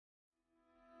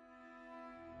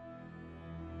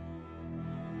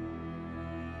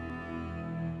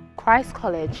Christ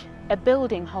College, a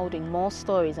building holding more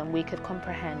stories than we could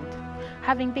comprehend,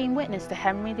 having been witness to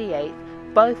Henry VIII,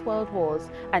 both world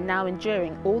wars, and now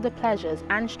enduring all the pleasures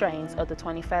and strains of the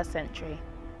 21st century.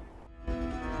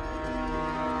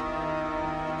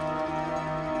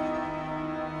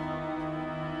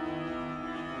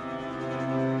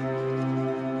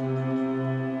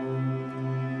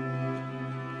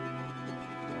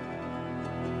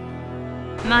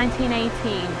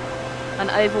 (1918), an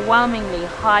overwhelmingly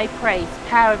high-praised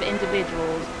pair of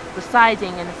individuals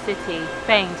residing in a city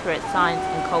famed for its science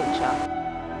and culture.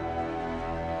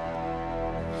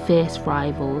 Fierce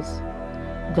rivals,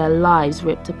 their lives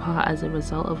ripped apart as a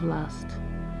result of lust.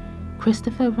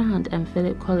 Christopher Round and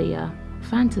Philip Collier,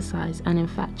 fantasized and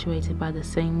infatuated by the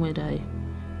same widow,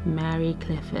 Mary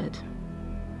Clifford.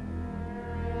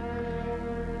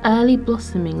 Early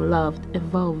blossoming love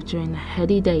evolved during the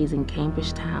heady days in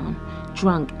Cambridge town,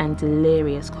 drunk and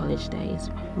delirious college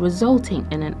days, resulting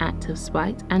in an act of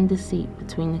spite and deceit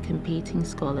between the competing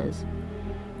scholars.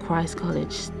 Christ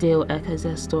College still echoes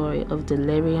their story of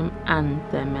delirium and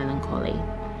their melancholy,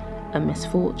 a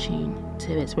misfortune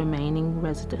to its remaining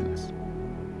residents.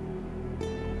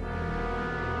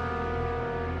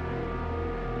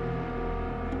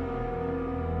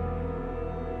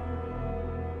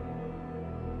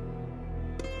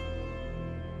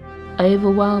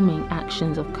 Overwhelming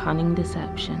actions of cunning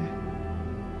deception.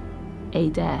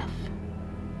 A death.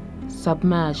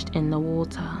 Submerged in the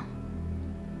water.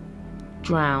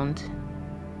 Drowned.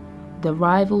 The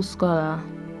rival scholar.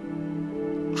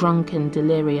 Drunken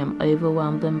delirium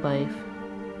overwhelmed them both.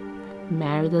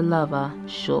 Mary the lover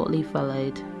shortly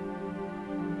followed.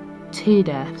 2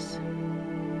 deaths.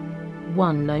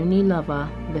 One lonely lover,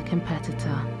 the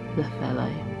competitor, the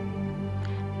fellow.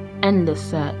 Endless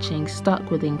searching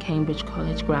stuck within Cambridge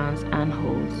College grounds and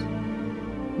halls.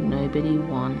 Nobody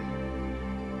won,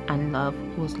 and love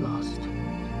was lost.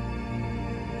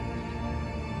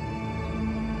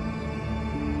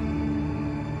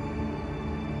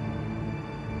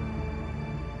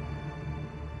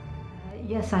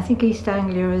 Yes, I think East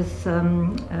Anglia is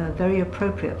very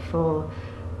appropriate for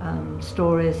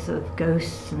stories of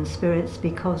ghosts and spirits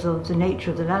because of the nature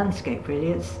of the landscape, really.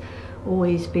 It's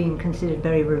always been considered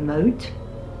very remote.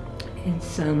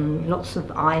 It's lots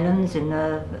of islands in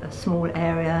a small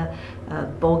area,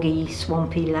 boggy,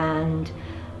 swampy land,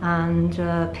 and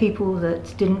people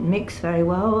that didn't mix very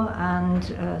well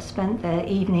and spent their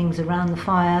evenings around the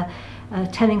fire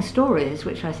telling stories,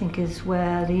 which I think is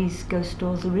where these ghost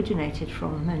stories originated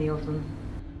from, many of them.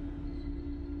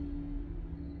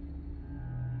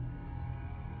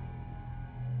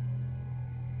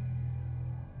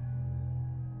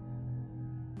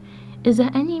 Is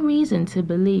there any reason to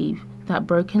believe that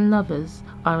broken lovers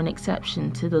are an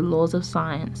exception to the laws of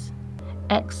science,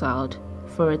 exiled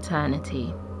for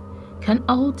eternity? Can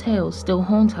old tales still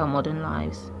haunt our modern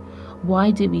lives?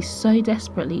 Why do we so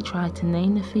desperately try to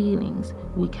name the feelings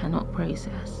we cannot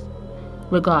process?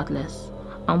 Regardless,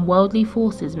 unworldly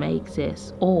forces may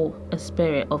exist, or a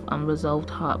spirit of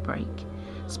unresolved heartbreak,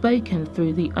 spoken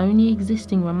through the only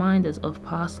existing reminders of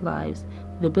past lives,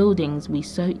 the buildings we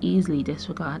so easily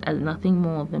disregard as nothing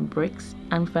more than bricks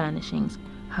and furnishings.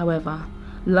 However,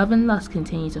 love and lust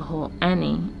continue to haunt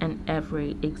any and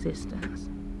every existence.